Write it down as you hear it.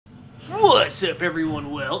What's up,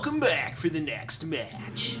 everyone? Welcome back for the next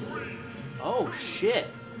match. Oh, shit.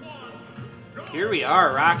 Here we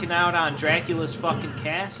are, rocking out on Dracula's fucking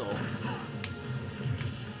castle.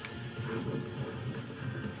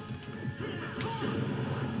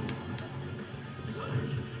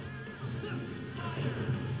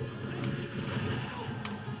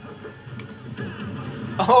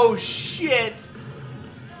 Oh, shit!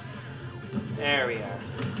 There we are.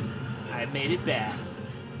 I made it back.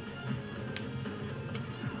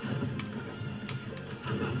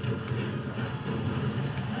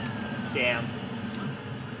 Damn.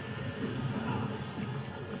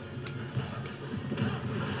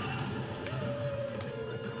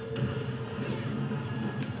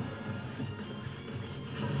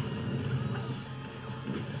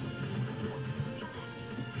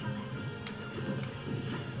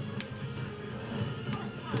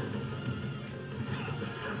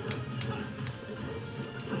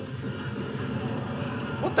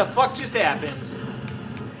 What the fuck just happened?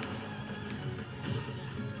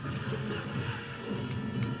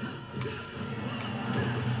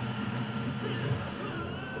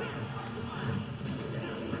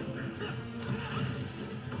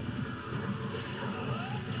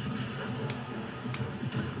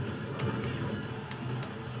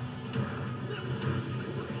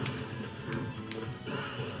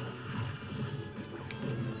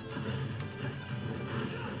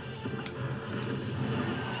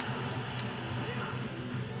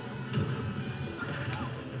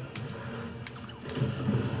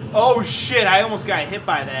 Oh shit, I almost got hit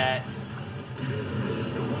by that.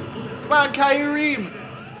 Come on, Kyurem!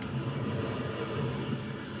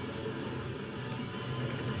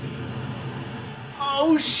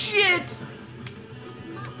 Oh shit!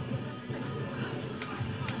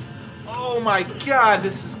 Oh my god,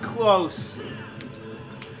 this is close.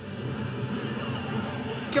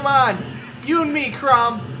 Come on, you and me,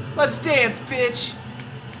 Crom. Let's dance, bitch.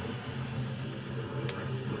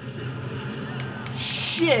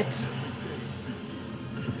 Shit!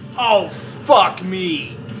 Oh, fuck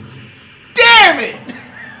me! Damn it!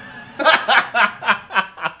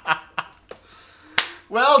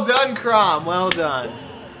 Well done, Crom. Well done.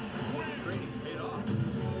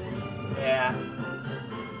 Yeah.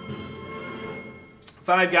 If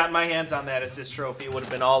I had gotten my hands on that assist trophy, it would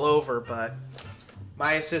have been all over, but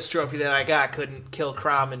my assist trophy that I got couldn't kill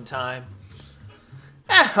Crom in time.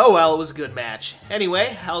 Oh well, it was a good match.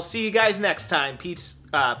 Anyway, I'll see you guys next time. Pete's.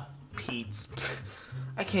 I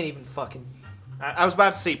can't even fucking... I was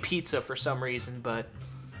about to say pizza for some reason, but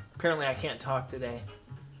apparently I can't talk today.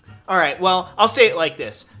 Alright, well, I'll say it like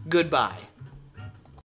this. Goodbye.